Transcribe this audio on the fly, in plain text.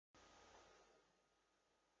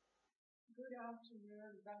Good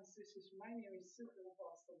afternoon, brothers and sisters. My name is Super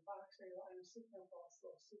Apostle Baksay. I'm Super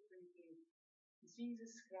Apostle of Supreme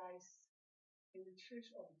Jesus Christ in the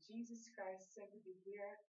Church of Jesus Christ Center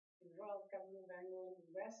here in Royal Capital Bangalore, in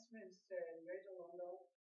Westminster, in Greater London,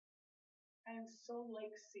 and Salt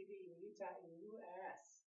Lake City in Utah, in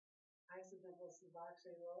US. I, Super Apostle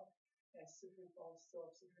Baksay, as Super Apostle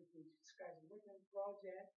of Supreme Jesus Christ Movement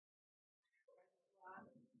Project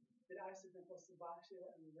that I, Super Apostle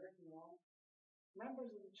Baksay, am working on.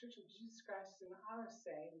 Members of the Church of Jesus Christ and our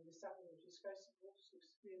saying, the disciples of Jesus Christ, supposed to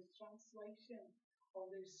experience translation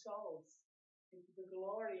of their souls into the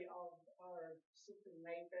glory of our Supreme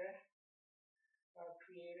Maker, our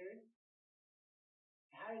Creator.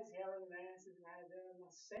 How is heaven and earth and an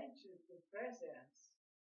ascension to the presence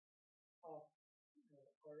of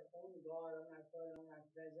our own God,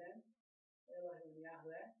 omnipresent, Elohim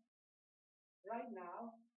Yahweh. Right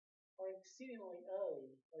now, or exceedingly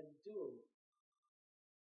early, or do,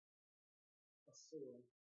 or soon.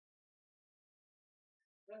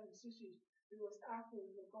 Brothers and sisters, we was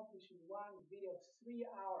actively accomplishing one video of 3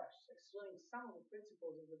 hours explaining some of the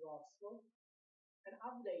principles of the gospel and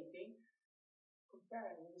updating,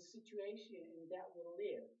 comparing with the situation in that we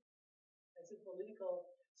live. As a political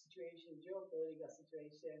situation, geopolitical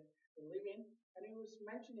situation we live in, and it was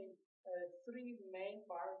mentioning 3 main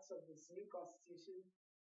parts of this new constitution.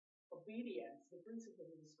 Obedience, the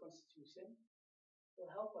principles of this constitution, will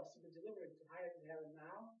help us to be delivered to higher heaven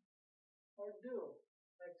now, or do,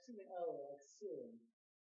 like early, like soon.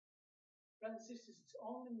 Brothers and sisters, it's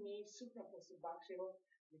only me, Super Apostle Baksay,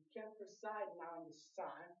 that can preside now in this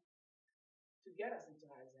time to get us into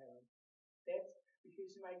higher heaven. That's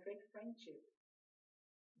because of my great friendship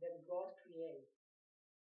that God created,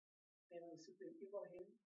 namely Supreme Elohim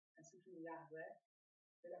and Supreme Yahweh.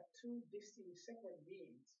 There are 2 distinct separate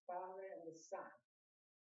beings, Father and the Son.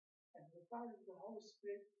 And the power of the Holy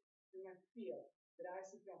Spirit, we might feel that I,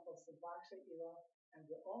 Supreme Apostle Baksay, am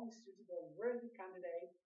the only suitable and worthy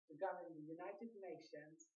candidate to govern the United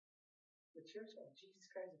Nations, the Church of Jesus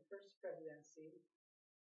Christ, the First Presidency,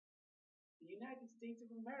 the United States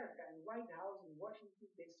of America, and White House in Washington,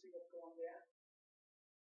 District of Columbia,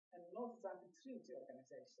 and North Atlantic Treaty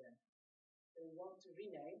Organization that we want to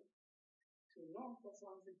rename to North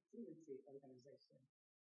Atlantic Treaty Organization.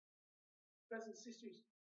 Brothers and sisters,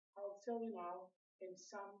 I'll tell you now in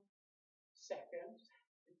some seconds,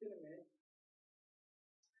 within a minute,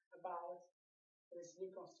 about this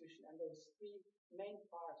new constitution and those 3 main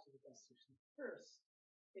parts of the constitution. First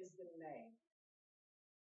is the name.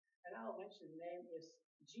 And I'll mention the name is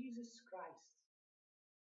Jesus Christ,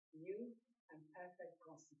 New and Perfect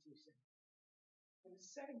Constitution. And the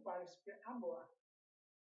second part is preambula.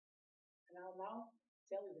 And I'll now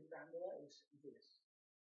tell you the preambula is this.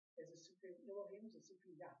 It's the Supreme Elohim, the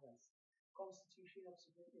Supreme Yahweh's Constitution of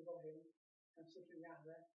Supreme Elohim and Supreme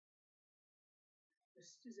Yahweh. The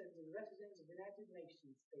citizens and residents of the United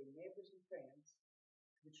Nations, their neighbors and friends,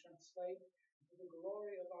 to be translated into the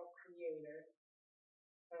glory of our Creator,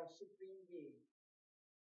 our Supreme Being,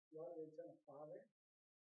 God the Eternal Father.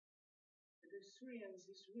 And to experience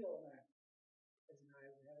His real man as in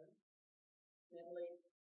higher heaven, namely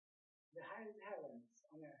the highest heavens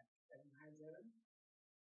on earth as in higher heaven,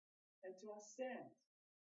 and to ascend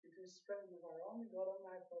into the presence of our only God,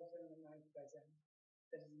 omnipotent and omnipresent,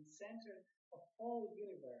 that is in the center of all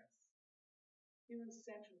universe, even the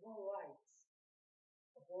center of all lights,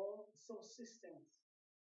 of all solar systems,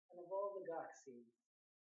 and of all the galaxies.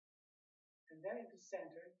 And there in the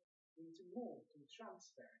center, we need to move, to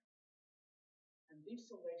transfer, and this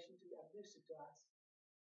salvation to be administered to us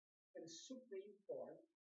in a supreme form,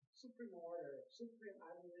 supreme order, supreme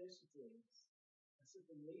administrators, and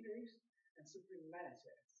supreme leaders, and supreme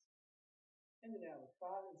managers. In the name of the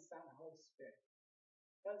Father, and Son, and Holy Spirit.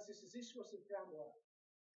 Brothers and sisters, this was the preambula.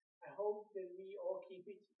 I hope that we all keep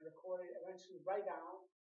it and record it, eventually write down.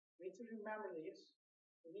 We need to remember this.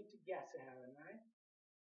 We need to get to heaven, right?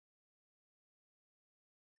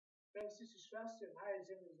 Brothers and sisters, trust in higher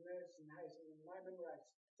heaven's nerves and higher heaven's mind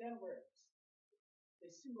memorized 10 words.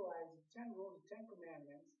 They symbolize the 10 rules, the 10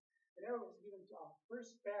 commandments that ever was given to our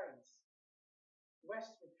first parents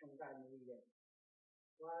westward from Garden of Eden,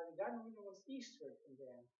 while the Garden of Eden was eastward from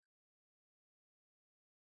them.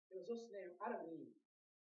 It was also named Adam and Eve.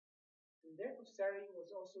 And their posterity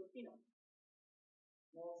was also Enoch,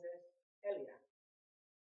 Moses, Eliah.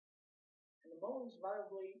 And the most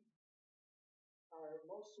valuably, our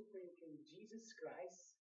most supreme King, Jesus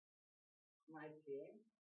Christ, my King,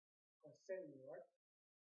 our Savior Lord.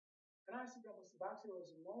 And I Super Apostle Baksay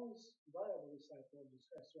was the most valuable disciple of Jesus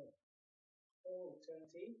Christ for all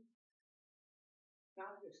eternity.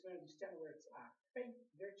 Now to explain these 10 words are faith,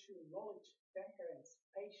 virtue, knowledge, temperance,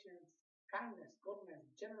 patience, kindness, goodness,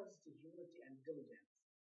 generosity, humility, and diligence.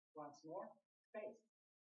 Once more, faith,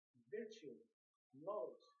 virtue,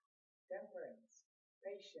 knowledge, temperance,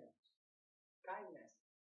 patience, kindness,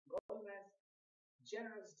 goodness,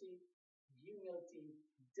 generosity, humility,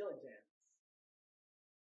 diligence.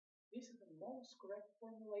 This is the most correct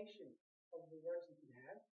formulation of the words that we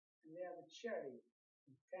have, and they are the cherry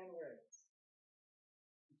in 10 words.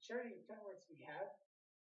 The cherry in 10 words we have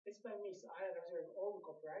is by me, so I reserve all the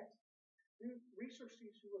copyright. The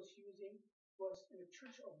resources we was using was in the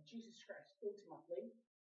Church of Jesus Christ, ultimately,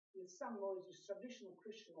 with some knowledge, traditional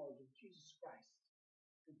Christian knowledge of Jesus Christ.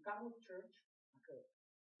 The Catholic Church, like a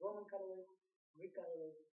Roman Catholic, Greek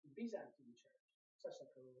Catholic, Byzantine Church, such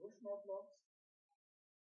like a Russian Orthodox,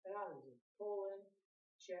 and others in Poland,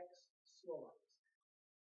 Czechs, Slovaks.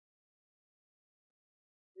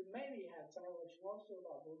 We maybe had some revelation also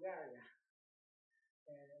about Bulgaria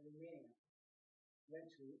and Romania.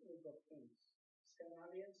 Eventually, we got things,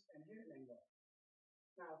 Scandinavians and here in England.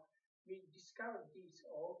 Now, we discovered these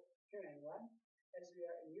all here in England as we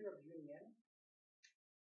are in Europe Union,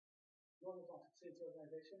 Northern Atlantic Treaty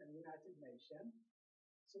Organization, and United Nations.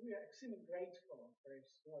 So we are extremely grateful for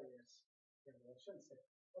these glorious revelations, but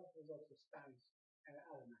it was also Spanish and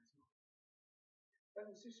other national.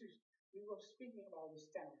 Brothers and sisters, we were speaking about the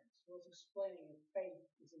standards. We was explaining that faith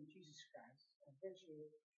is in Jesus Christ, and virtue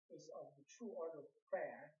is of the true order of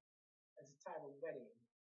prayer as a type of wedding.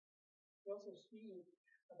 We're also speaking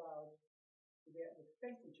about the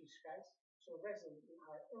faith in Jesus Christ, so resident in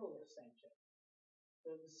our earlier ascension.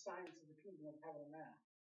 So the signs of the kingdom of heaven and earth,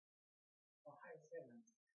 or highest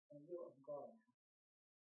heavens, and the will of God.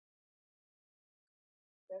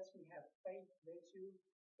 Thus we have faith, virtue,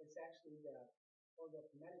 it's actually the order of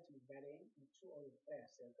meditative wedding, and true order of prayer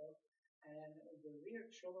circle, and the rear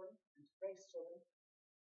children and praise children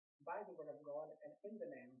by the word of God and in the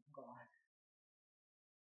name of God.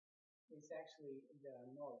 It's actually the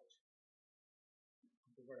knowledge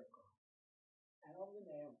of the word of God and of the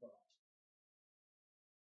name of God.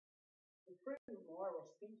 But furthermore, I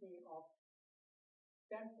was thinking of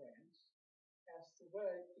temperance as the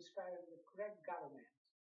word describing the correct government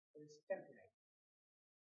that is temperate.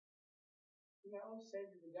 You may also say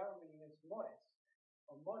that the government is modest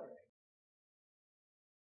or moderate.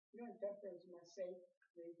 You know, in temperance, you might say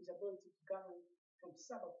that his ability to govern from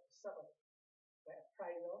Sabbath to Sabbath by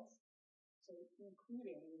appraisals, so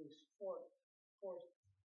including in this fourth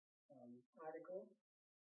article,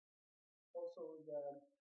 also the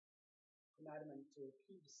commandment to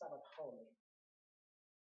keep the Sabbath holy.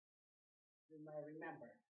 We might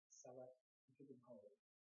remember Sabbath and keep it holy.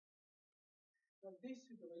 Now this,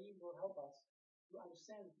 we believe, will help us to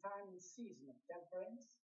understand the time and season of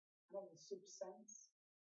temperance and of the substance,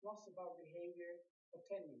 and also of our behavior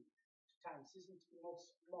pertaining to time and season to be most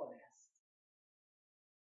modest.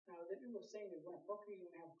 Now, that we were saying that when procreating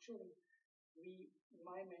and have children, we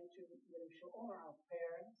might mention that we should honor our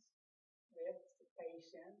parents with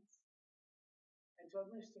patience and to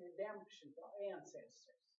administer redemption to our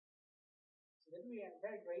ancestors. So that we are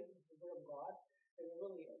very grateful for the word of God, that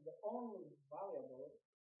we're really the only valuable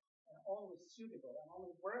and only suitable and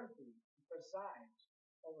only worthy to preside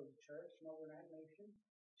over the church and over that nation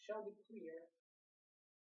shall be clear,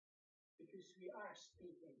 because we are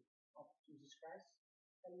speaking of Jesus Christ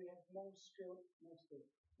and we have most clear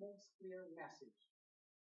message.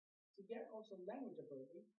 To get also language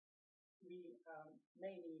ability, we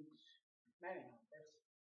may need many helpers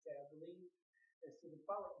that I believe that through the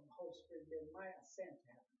power of the Holy Spirit they might ascend to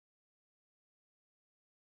heaven.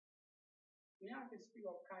 We now can speak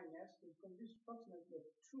of kindness to convince approximately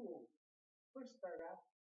two. First paragraph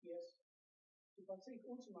is to forsake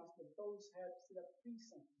ultimas that those helps that are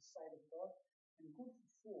pleasing to the sight of God and good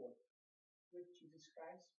for with Jesus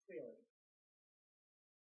Christ freely.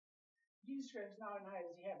 Jesus Christ now in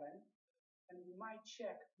highest heaven, and we might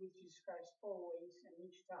check with Jesus Christ always and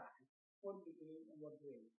each time what we eat and what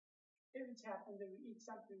we eat. If it's happened that we eat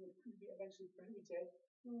something that could be eventually prohibited,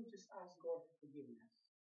 we will just ask God for forgiveness.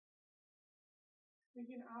 We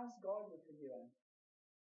can ask God for forgiveness.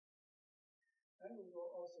 And we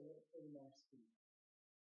will also more speed.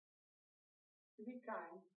 To be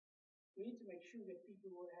kind, we need to make sure that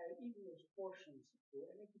people will have equal portions of food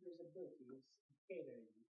and equal abilities of catering.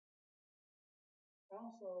 And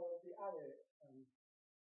also the other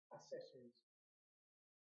accessories.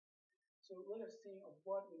 So let us think of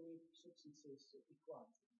what we need substances of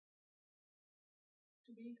equality.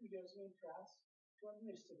 To be equitous means for us to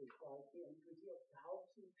administer the equality and equity of the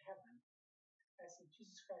house of heaven, as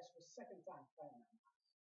Jesus Christ was second time found on us.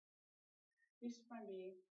 This might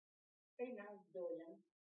be 800 billion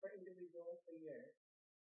per individual per year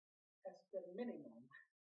as the minimum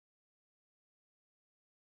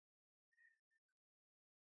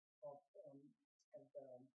of, of the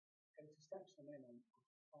existential minimum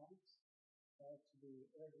of funds to be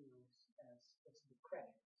recognized as possible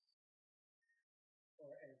credit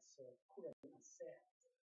or as current asset.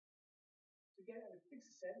 To get a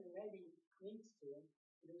fixed asset, you maybe need to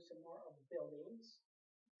do some more of buildings.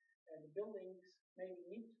 And the buildings maybe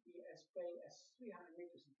need to be as big as 300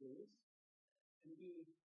 meters at least and be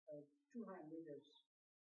 200 meters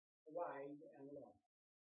wide and long,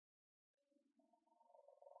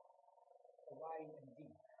 wide and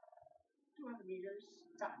deep. 200 meters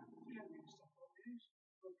times 300 meters of foliage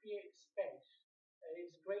will create space that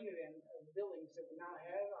is greater than buildings that we now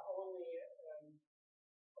have are only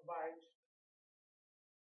about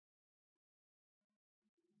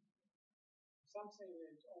something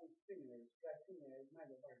that's only 3 meters, flat 2 meters, might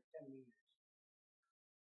be about 10 meters.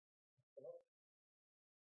 So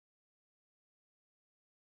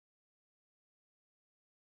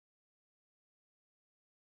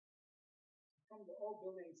from the old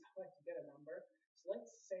buildings, I like to get a number. So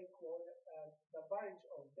let's say quote the average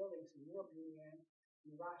of buildings in European Union,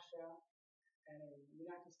 in Russia, and in the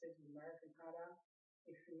United States of America and Canada.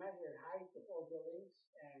 If you measure the height of all buildings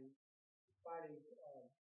and divide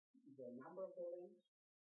the number of buildings,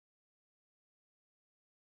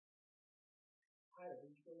 height of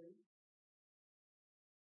each building,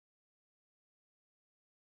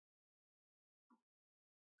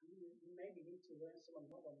 you maybe need to learn some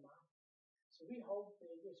model math. So we hope that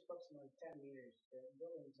it is approximately 10 meters. The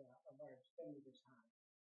buildings are about 10 meters high.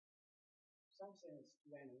 Something is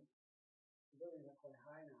 20. The buildings are quite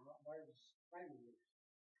high now, about 20 meters.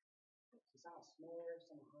 So some are smaller,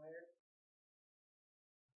 some are higher.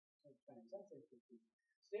 So 20, something 50.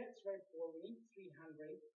 So that's right for we need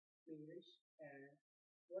 300 meters. And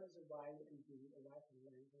what is the wide and the height and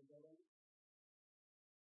length of the building?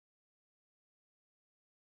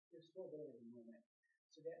 You're still building at the moment.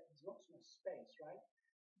 So there's lots more space, right?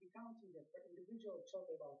 We're counting that per individual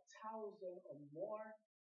talking about 1,000 or more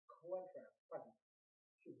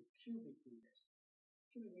cubic meters.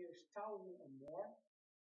 Cubic meters, 1,000 or more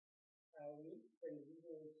we per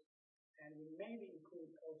individuals, and we maybe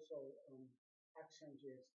include also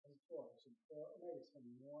exchanges as well, so maybe some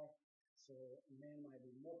more. So men might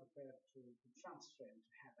be more prepared to transfer and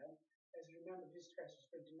to happen. As you remember, this stress is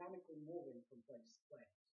very dynamically moving from place to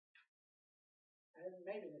place. And it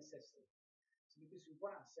may be necessary. So because we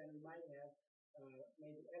want us, and we might have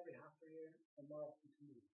maybe every half a year or more often to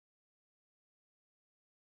move.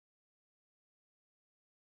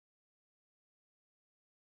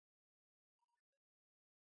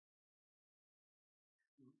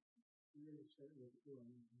 Really certainly doing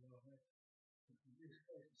a lot of this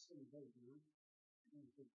place is still very good. And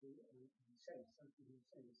to say something he's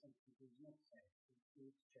saying, something he's not saying. We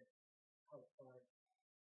need to check how far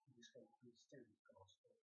this guy understands the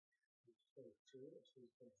gospel. It's 42, it's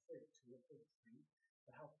 32, 33.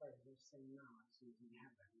 But how far is he saying now as he's in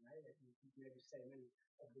heaven, right? And you could maybe say many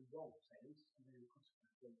of the wrong things, and then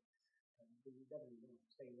consequently, we definitely don't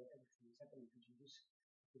say that everything is happening to Jesus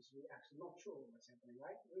because we're actually not sure what's happening,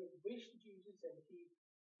 right? We wish Jesus that he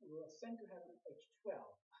will ascend to heaven at age 12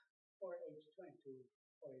 or age 22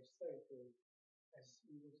 or age 32, as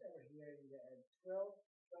he was ever hearing that 12,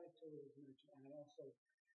 22 is mentioned, and also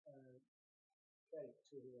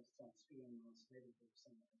 32 was some 3 months maybe for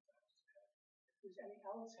some of the times. If there's anything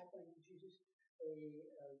else happening to Jesus, we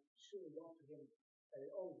surely want to him that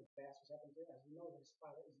all the best was happening to him, as we know his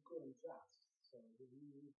Father is good and just. So we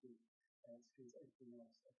need to experience anything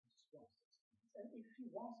else that Jesus wants us to experience. And if he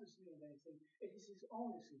wants us to experience anything, it is his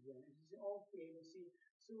own decision, it is his own creativity.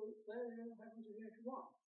 So let him happen to him if he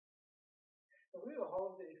wants. But we will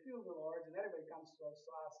hope that if you are the Lord and everybody comes to us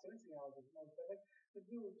to ask anything else is more perfect, that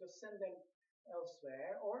we will just send them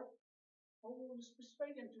elsewhere, or we'll just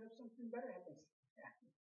persuade them to have something better happen.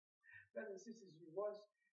 Brothers and sisters, it was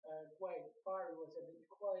quite far, it was an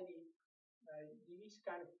equality, this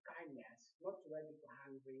kind of kindness, not to let people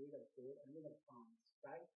hungry without food and without funds,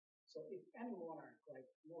 right? So if any monarch like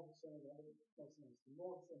Morrison,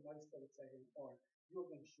 Meister II, or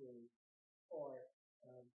Jürgen Schul, or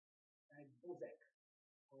Buzek,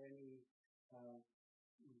 or any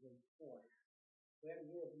before, we had a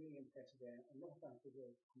European Union president, and no time to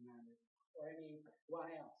go commander, or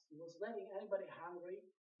anyone else. He was letting anybody hungry,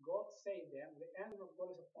 God save them, the anger of God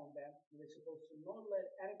is upon them, and they're supposed to not let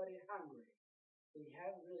anybody hungry. They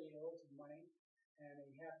have really lots of money, and they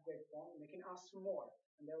have great fun, and they can ask for more,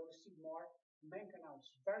 and they will receive more. Men can now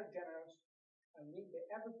very generous, I mean that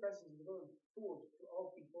every president is going forward to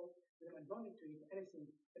all people, that I'm going to eat anything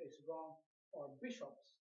that is wrong, or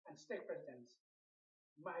bishops and stake presidents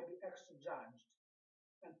might be extra judged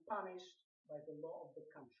and punished by the law of the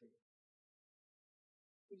country.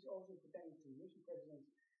 He's also pretending to mission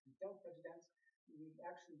presidents and town presidents. We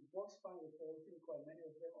actually was found with all think quite many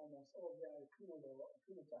of them, almost all of them are criminal law,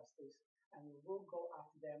 criminal justice, and we will go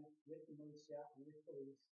after them with the militia and with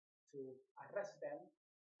police to arrest them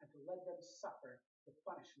and to let them suffer the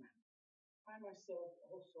punishment. I myself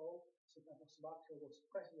also, Czechoslovakia was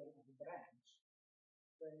president of the branch,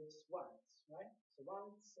 but it's once, right? So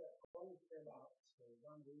once, only for about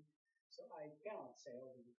 1 week. So I cannot say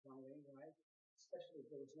over this 1 week, right? Especially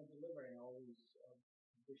if there was no delivering all these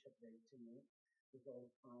bishopric to me with all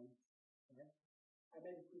the funds, right? I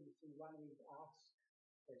made a plea between 1 week ask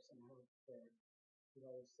for some help for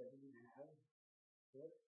those that didn't have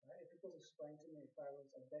good, right? If it was explained to me if I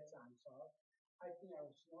was at that time, so I think I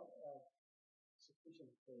was not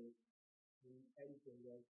sufficiently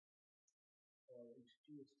educated or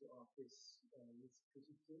introduced to office with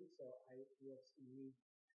sufficiency, so I was in need,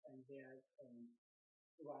 and there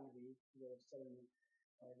 1 week they were telling me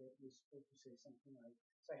that you're supposed to say something like,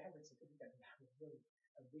 so I have a certificate that I was really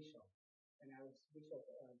a bishop, and I was bishop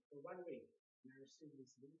for 1 week, and I received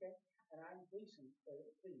this certificate, and I'm pleased,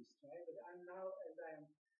 right? But I'm now, as I am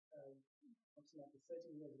approximately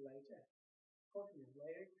 13 years later, 40 years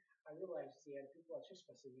later, I realized that people are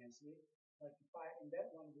trespassing against me. Like if I, in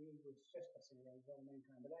that 1 week, was trespassing against all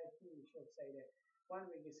mankind, but I think we should say that 1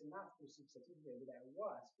 week is enough to receive certificate that I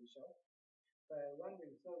was bishop. But 1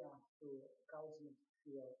 week is not enough to cause me to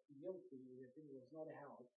feel guilty if it was not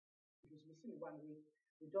held. Because within 1 week,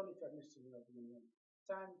 we don't need to administer the European Union.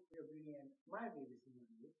 Time for European Union might be within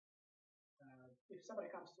 1 week. If somebody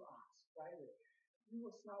comes to us, right, you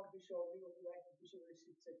was now bishop, we would like the bishop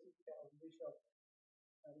receive certificate of bishop,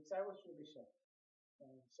 which I was your bishop.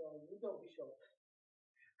 So legal bishop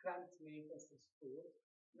grants me for instance food.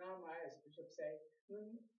 Now I as bishop say,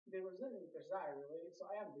 they was living preside really, so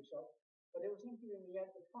I am bishop, but they was not giving me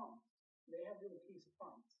yet the funds. They have really piece of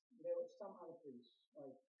funds. There was some other priest,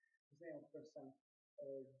 like his name of person,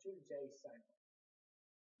 Julie J. Seidel.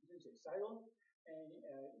 Julie J. Seidel, and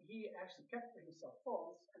he actually kept for himself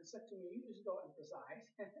funds and said to me, you just go and preside.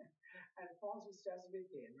 And funds was just with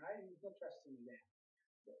him, right? He was not trusting me there.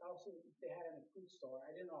 Also, if they had a food store,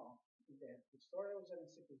 I didn't know if they had a food store, it was in a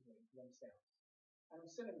secret way to themselves. I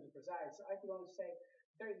was sending them to preside, so I could only say,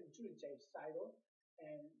 there is Julie J. Seidel,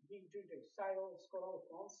 and Julie J. Seidel is called all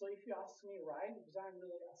funds. So if you ask me, right, because I'm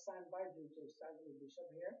really assigned by Julie J. Seidel, the bishop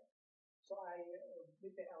here, so I,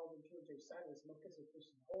 with the elder Julie J. Seidel is Melchizedek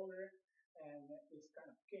Christian holder, and is kind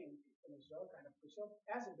of king in Israel, kind of bishop.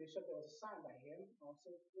 As a bishop, that was assigned by him,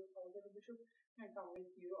 also to elder bishop, can come with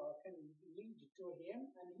you or can lead you to him,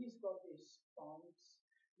 and he's got these funds,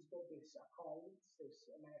 he's got these accounts, this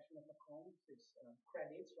management of accounts, these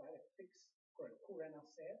credits, right, a fixed current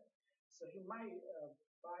asset. So he might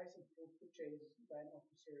buy some food purchased by an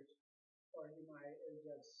officer, or he might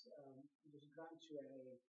just grant you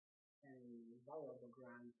a valuable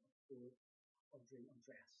grant of food or drink or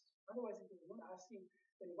dress. Otherwise, if you're not asking,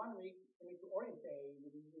 in 1 week, you need to orientate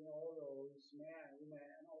within all those men, women,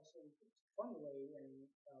 and also formulate and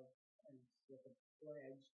like a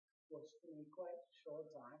pledge was for me quite a short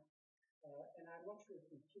time. And I'm not sure if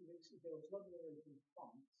in 2 weeks, if there was not really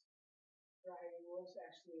funds. I was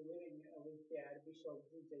actually living with the Bishop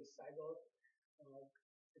J. Seibel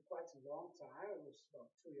for quite a long time. It was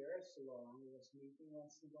about 2 years long. We was meeting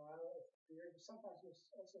once in a while. Sometimes we was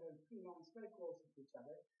also having 3 months very close to each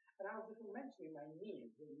other. And I was mentioning my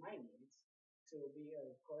needs to be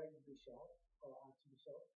a correct bishop or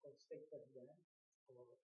archbishop or stake president or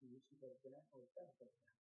mission president or temple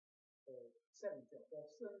president. So 70 of them.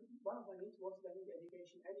 So one of my needs was learning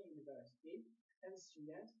education at the university as a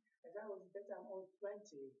student, as I was at that time only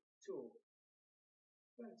 22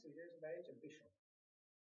 years of age, a bishop.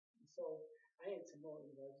 So I need some more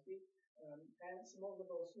university and some more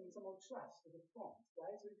level students, some more trust with the forms,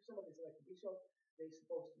 right? So if somebody's like a bishop, they're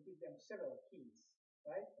supposed to give them several keys,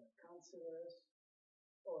 right? Like counselors,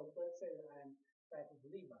 or let's say that I'm type of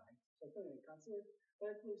Levite, so I don't need counselors,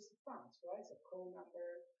 but it leaves the funds, right? So call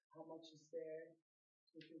number, how much is there,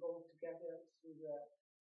 so we can go together through the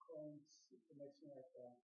coins information like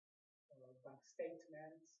bank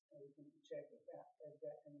statements, and we can check if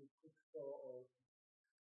there any footfall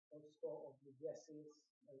or score of the dresses,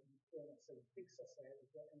 before so fix asset,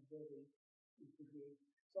 is there any building integrate.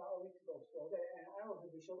 So I'll need to go through that, and I was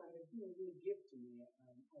a bishop, and they didn't really give to me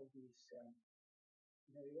all these. And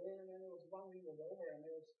then it was 1 week was over, and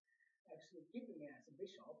it was actually giving me as a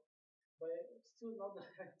bishop, but still not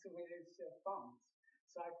too many funds.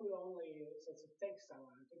 So I could only sort of take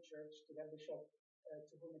someone to church to that bishop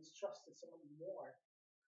to whom it's trusted someone more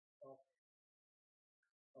of,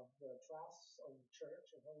 of the trust of the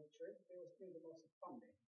church, of the whole church. They was doing the most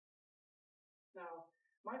funding. Now,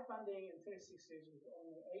 my funding in 26 years was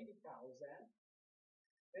only 80,000.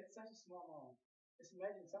 That's such a small amount. Just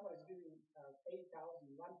imagine somebody's giving 80,000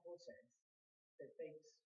 one process that takes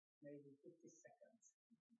maybe 50 seconds.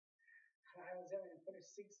 And I was there in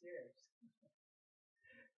 36 years.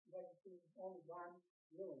 But only 1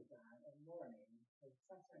 million time or morning. But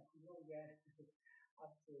sometimes you don't get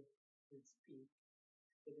up to its peak.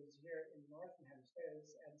 It is here in Northern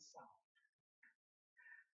Hemispheres and South.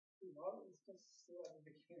 It's just still at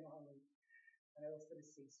the beginning of it, and I was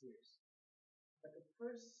 36 years. But the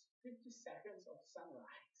first 50 seconds of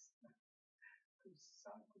sunrise, the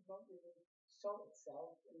sun could not even show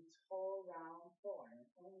itself in its whole round form,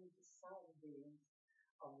 only the sound beams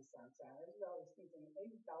of the sunshine. As well, I was thinking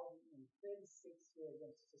 80,036 years,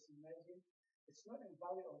 just imagine, it's not in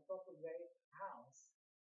value of a proper great house,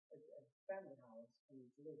 a family house when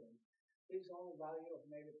it's living. It's only value of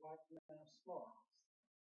maybe apartment or small house.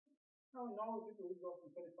 Now, normally people would go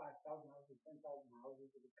from 25,000 houses to 10,000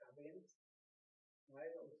 houses with the cabins,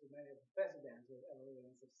 right? Also, many of the presidents have ever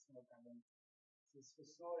lived in such small cabins. Since we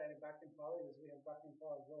saw that in Baksay, as we have Baksay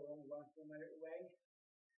as well, only 1 kilometer away.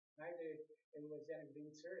 Neither it was any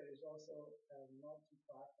winter. It is also not too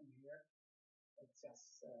far from here. It's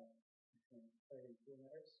just I think 30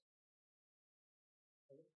 kilometers.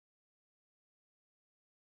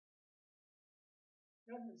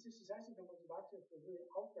 Brothers and sisters, I think I was about to really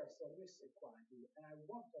outburst of this equality, and I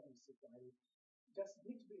want that this equality. Just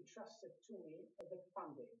need to be entrusted to me the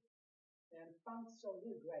funding. And funds are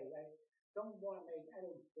really great. I don't want to make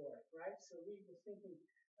any for it, right? So we were thinking,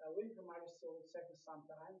 William Marisol said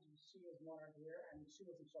sometimes, she was more here, and she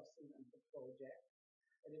was entrusted in the project.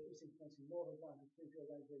 And it was influencing more than 150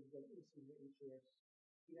 organizations that Eastern Interests,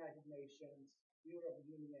 United Nations, Europe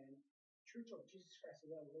Union, Church of Jesus Christ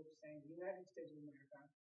of Latter-day Saints, United States of America.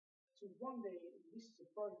 So one day, this is a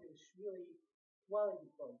project that is really quality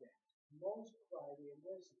project, most quality and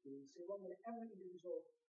most security. So one that every individual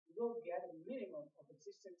will get a minimum of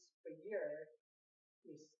existence per year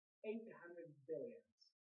is 800 billion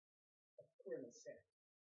of current set.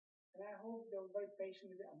 And I hope they're very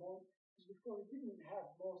patient with the amount, because before we didn't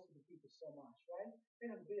have most of the people so much, right?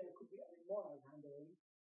 800 billion could be any more than handling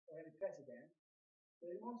or any president.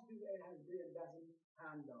 But most people 800 billion doesn't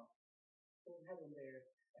handle, doesn't have on their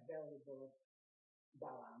available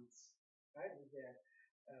balance, right? With their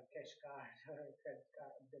cash card, credit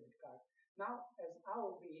card, debit card. Now, as I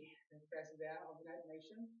will be the president of the United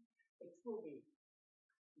Nations, it will be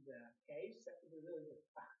the case, that will be really the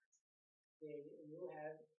fact. They will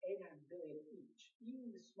have 800 billion each. Even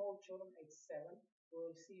the small children, age 7, will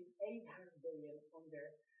receive 800 billion on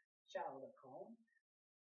their child account.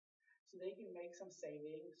 So they can make some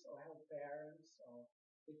savings or help parents, or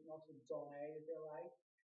they can also donate if they like.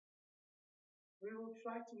 We will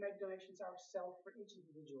try to make donations ourselves for each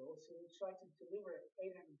individual. So we'll try to deliver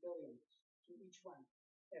 800 billion to each one,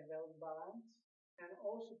 available balance, and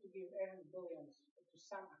also to give 800 billion to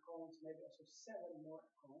some accounts, maybe also 7 more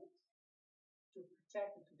accounts, to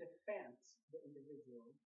protect and to defend the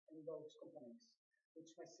individual and those companies,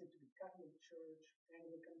 which might seem to be Catholic Church,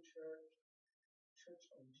 Anglican Church, Church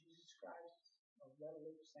of Jesus Christ of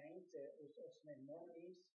Latter-day Saints. There's also many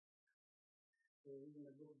Mormons. We're reading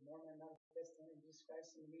the Book of Mormon, not the Testament of Jesus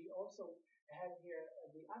Christ. And we also have here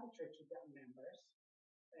the other churches that are members.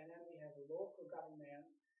 And then we have a local government.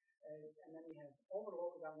 And then we have over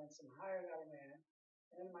local government, some higher government.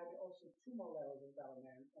 And then might be also 2 more levels of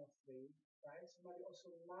government, or 3, right? So might be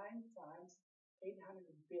also 9 times 800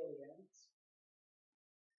 billion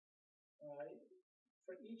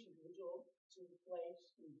for each individual to be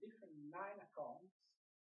placed in different 9 accounts,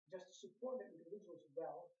 just to support the individual's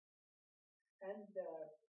wealth, and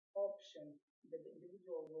the option that the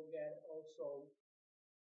individual will get also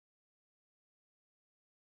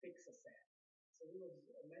fixed asset. So he was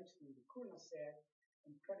mentioning the current asset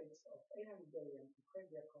and credits of 800 billion to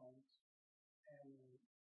credit accounts, and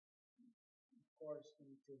of course we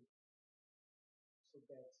need to so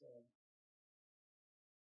that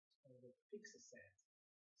the fixed asset.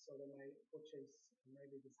 So they might purchase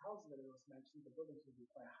maybe this house that was mentioned, the buildings will be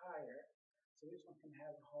quite higher. So each one can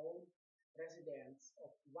have a home residence of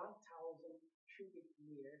 1,000 cubic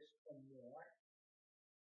meters or more.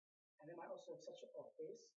 And they might also have such an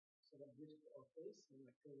office, so a beautiful office, they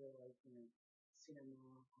might feel like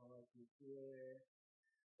cinema or like theater,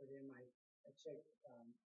 or they might check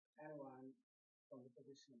anyone from the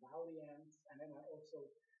position of audience, and then I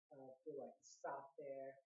also feel like staff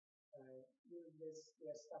there. There's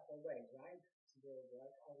stuff always, right? So they're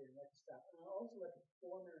like audience like stuff. And I also like the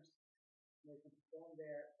performers. They can perform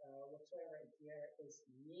there whatsoever here is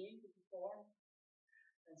need to perform.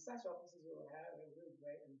 And such offices will have a really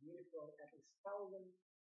great and beautiful, at least 1,000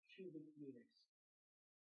 cubic meters.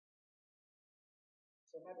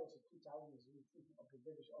 So maybe also 2,000 is really of the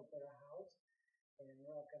British Opera House in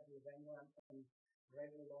Royal Capital of England and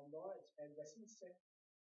Greater London. It's at Westminster.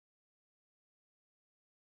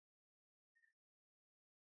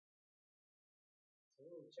 So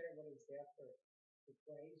we'll check what is there for the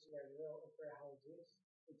place where the Royal Opera House is,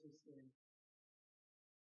 which is in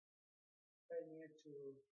very near to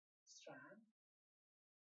Strand,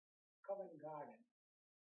 Covent Garden.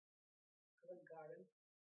 Covent Garden,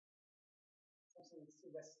 something to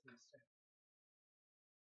Westminster.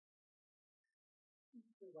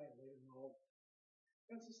 Right, we don't know.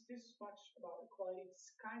 Francis, this much about equality.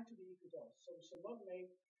 It's kind to be equal, so we should not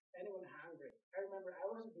make anyone hungry. I remember I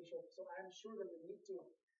was a bishop, so I'm sure that we need to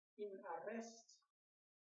even arrest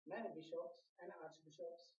many bishops and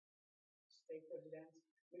archbishops, stake presidents,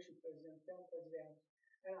 mission presidents, town presidents,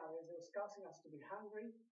 and others. They were causing us to be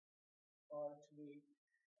hungry or to be,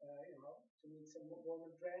 to need some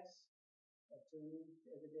warmer dress, to need,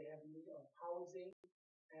 they have need of housing,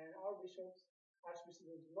 and our bishops,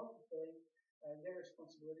 archbishops, not fulfilling their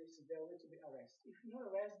responsibilities, so they're going to be arrested. If you don't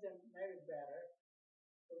arrest them, maybe better.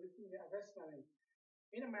 So we think the arrest them.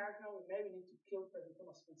 In America, we maybe need to kill President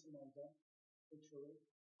Thomas Monson, literally.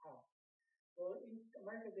 How? Well, in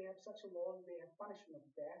America, they have such a law, they have punishment of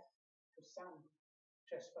death for some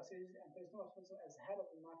trespasses, and President Thomas Monson, as head of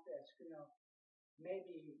the mafia, as criminal,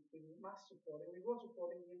 maybe we must support him. We were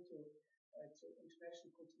supporting him to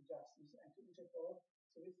International Court of Justice and to Interpol.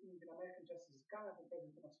 So we think that American justice is gonna for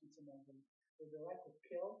President Thomas Monson with the right to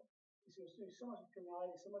kill. He was doing so much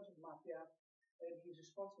criminality, so much of mafia, and he's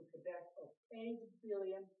responsible for death of 8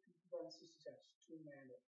 billion people and sisters to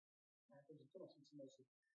murder. And President Thomas Monson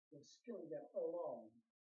was killing them alone.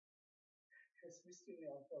 Because we still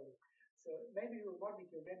know authority. So maybe he will not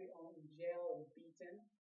be killed, maybe on in jail or beaten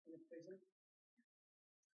in the prison.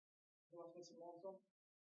 Thomas Monson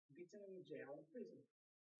beaten in jail in prison.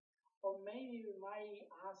 Or maybe we might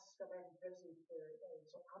ask American president for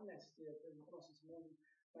some amnesty that President Thomas Monson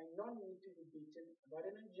might not need to be beaten, but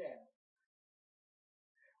in a jail.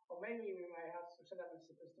 Or maybe we might have to set up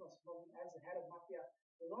President Thomas Monson as the head of mafia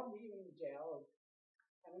will not be even in jail,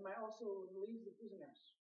 and we might also release the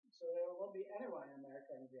prisoners. So there won't be anyone in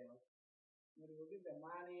America in jail. We will give them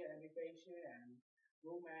money and education and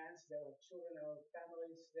romance. There are children, there are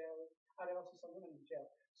families, there are also some women in jail.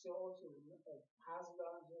 So also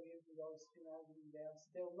husbands will give those females in jail. So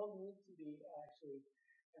they will not need to be actually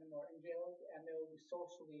anymore in jail, and they will be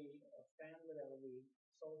socially friendly, they will be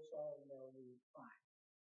social, and they will be fine.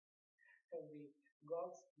 Because the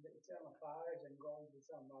gods, the eternal fathers and gods, the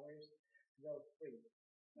eternal mothers, they're free.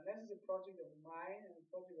 Now this is a project of mine and a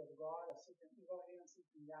project of God, a certain Ibrahim, a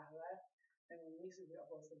certain Yahweh, and we need to be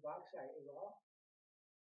Apostle Baksay Ibrahim,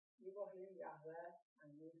 Yahweh, and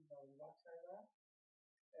we from Baksay.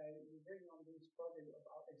 We bring on this project of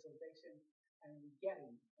our exaltation and we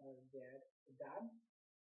getting that done.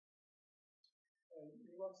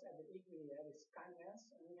 We work at the equally at its kindness,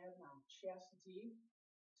 and we have now chastity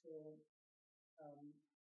to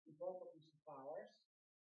evoke of powers.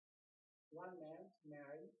 One man to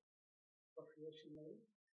marry procreationally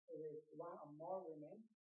with one or more women,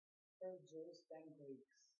 first Jews, then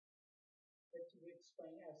Greeks. That to be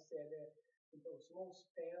explained as those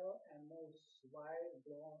most pale and most white,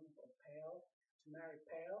 blonde, or pale, to marry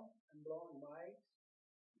pale and blonde and white.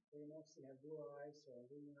 They mostly have blue eyes or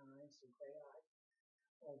green eyes or gray eyes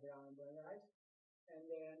or brown and black eyes. And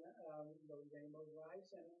then those rainbow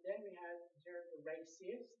eyes. And then we have the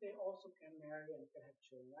races. They also can marry and can have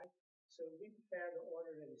children, right? So we prepare the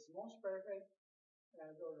order that is most perfect,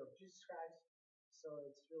 the order of Jesus Christ. So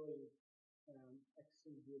it's really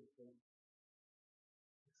extremely beautiful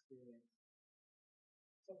experience.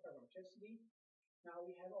 So far about chastity. Now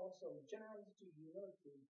we have also generosity,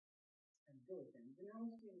 humility, and diligence.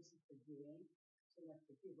 Generosity is forgiving, so much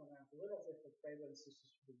forgive one another. Let us therefore pray, brothers and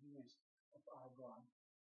sisters, for the forgiveness of our God.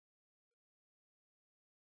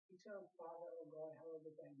 Eternal Father, O God, hallowed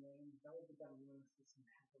be thy name, hallowed be thy mercies in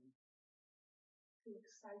heaven. Through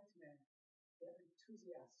excitement, the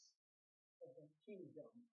enthusiasm of the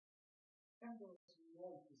kingdom, come to us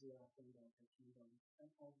more enthusiasm about the kingdom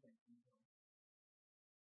and of the kingdom,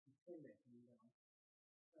 within the kingdom.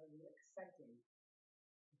 We are exciting,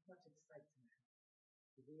 with much excitement,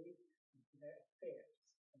 to be the affairs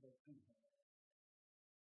of the kingdom.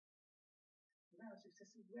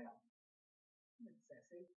 success as well.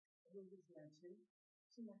 Excessive, as we just mentioned,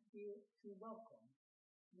 so might feel welcome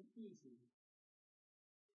and easy,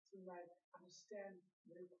 so might understand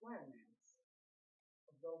the requirements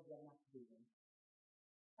of those that are not given.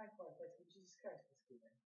 Likewise, that's what Jesus Christ was given.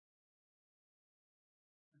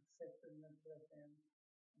 Accept them and love them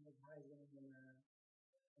and advise them and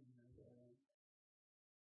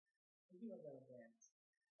forgive us our debts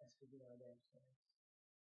as we do our debtors.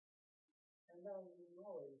 And now we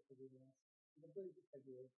know the forgiveness, the ability to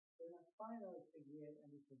forgive. We must finally forgive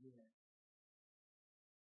and be forgiven.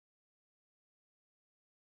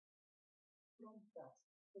 Prompt us,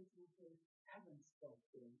 ultimately, heaven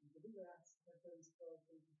spoken, and deliver us from heaven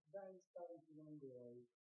spoken, to thy spoken to one glory,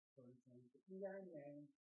 for eternity. In thy name,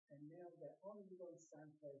 and now the only begotten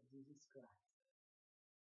Son, Christ Jesus Christ.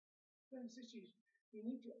 Brothers and sisters, we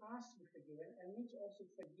need to ask to be forgiven and we need to also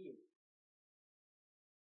forgive.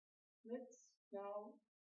 Let's now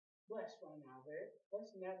bless one another.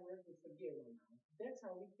 Let's network and forgive one another. That's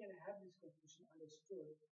how we can have this confusion understood.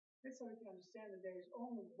 That's how we can understand that there is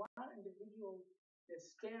only one individual that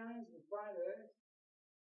stands in front of us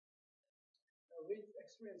with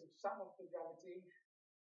experience of some of the gravity,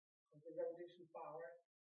 of the gravitation power.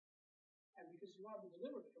 And because you want to be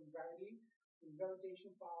delivered from gravity, from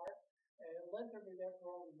gravitation power, let there be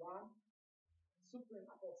therefore only one supreme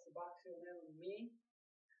apostle Baksay, namely me.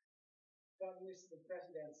 God uses the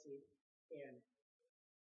presidency in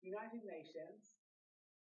United Nations,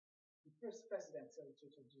 the first presidency of the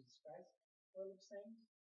Church of Jesus Christ, Earl of Saints,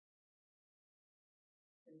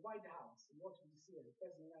 in White House in Washington D.C. as the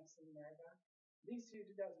President of the United States of America. This year,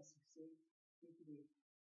 2016, he to be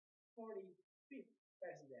 45th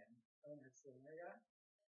President of the United States of America,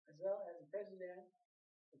 as well as the President,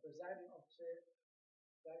 the Presiding Officer,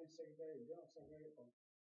 Presiding Secretary, General Secretary of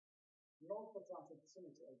North Atlantic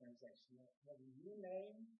Treaty Organization. They have a new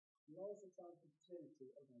name, North Atlantic Treaty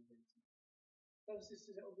Organization. Brothers and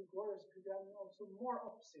sisters, it will be glorious to have also more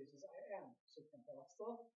officers as I am Supreme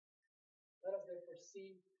Apostle. Let us therefore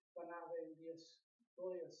see one another in this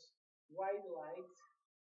glorious white light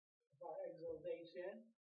of our exaltation,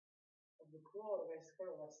 of the cloud of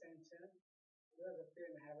escort of ascension. Let us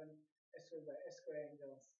appear in heaven, escorted by escort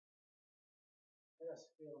angels. Let us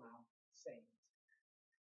feel now saints.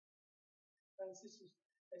 Brothers and sisters,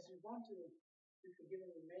 as you want to be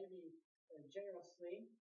forgiven, maybe generously,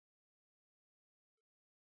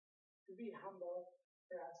 to be humble,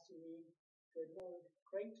 perhaps to me, to acknowledge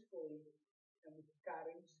gratefully and with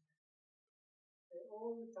courage that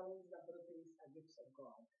all the talents and abilities are gifts of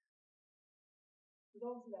God. To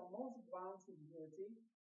those that are most advanced in humility,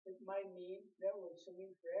 it might mean that will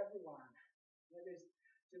mean for everyone. That is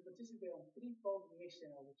to participate in threefold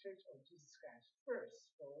mission of the Church of Jesus Christ. First,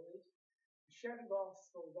 always, to share the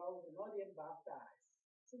gospel with those who are not yet baptized,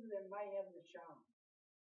 so that they might have the chance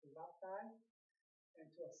to baptize and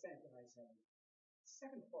to ascend to high heaven.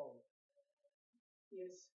 Second fold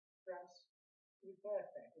is perhaps to be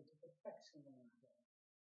perfect and to perfection one another.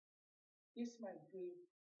 This might include,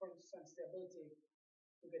 for instance, the ability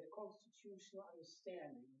to get constitutional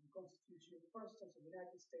understanding of the Constitution, for instance, of the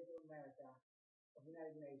United States of America, of the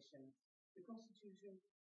United Nations, the Constitution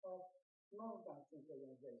of Non-Governmental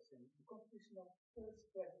Organization, the Constitution of First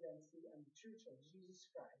Presidency and the Church of Jesus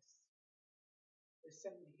Christ.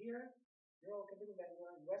 Assembled here, Royal Academical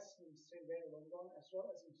in Westminster, Greater London, as well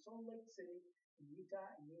as in Salt Lake City, in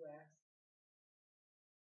Utah, in the US,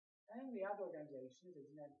 and the other organizations, the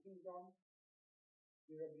United Kingdom,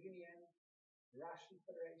 European Union, the Russian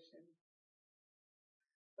Federation.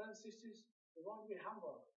 Brothers and sisters, we want to be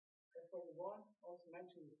humble. Therefore, we want also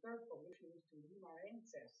mention the third provision is to redeem our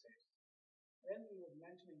ancestors. Then we were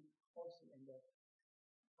mentioning also in the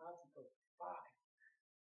Article 5,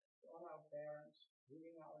 to honor our parents,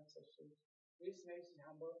 redeem our ancestors. This makes us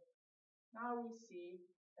humble. Now we see,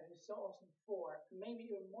 as we saw also before, maybe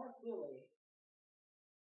even more clearly,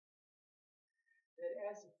 that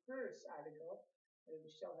as the first article, that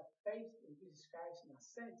we shall have faith in Jesus Christ and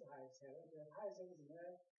ascend to highest heaven, to have highest heavens on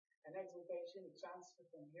earth, and exaltation, a transfer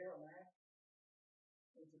from here on earth,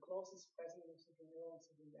 into the closest present of the world,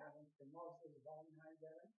 to the heaven, the most is above and highest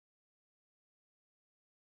heaven.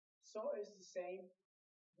 So is the same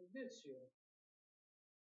with virtue.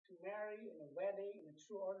 To marry in a wedding in a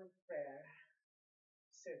true order of prayer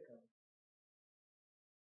circle.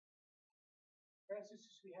 For instance,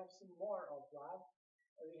 we have some more of love.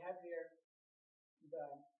 We have here the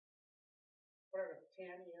paragraph 10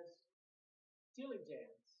 is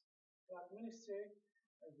diligence. To administer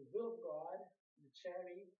the will of God, the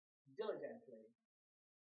charity, diligently,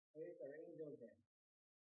 with or indulgent.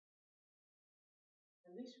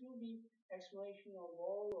 And this will be explanation of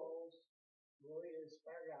all those glorious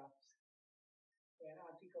paragraphs and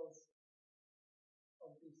articles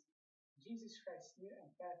of this Jesus Christ's new and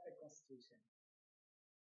perfect constitution.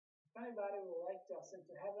 If anybody would like to ascend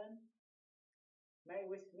to heaven, may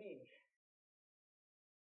with me.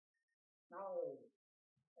 Now,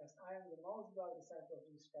 as I am the most beloved disciple of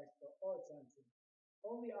Jesus Christ for all eternity,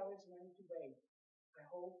 all the others may need to wait. I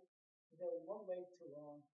hope they will not wait too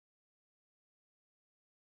long.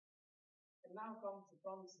 And now comes the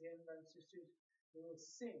promised hymn, brothers and sisters. We will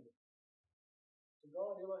sing to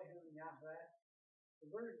God Elohim Yahweh the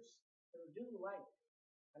words that we do like,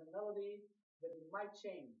 and a melody that we might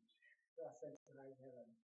change to ascend to high heaven.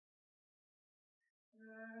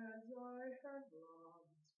 As I have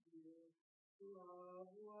loved you,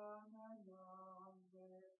 love one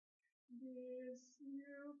another. This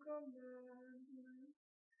new commandment,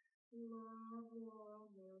 love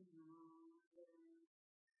one another.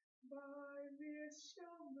 By this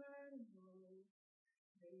shall men know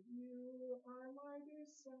that you are my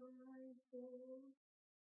disciples,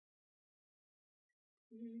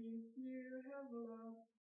 if you have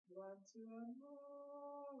loved one to another.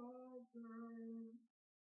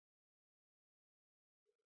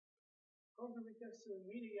 God be with us to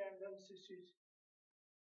meet again, brothers and sisters.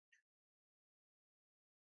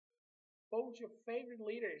 Vote your favorite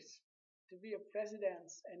leaders to be your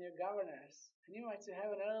presidents and your governors, and you might to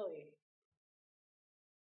heaven early.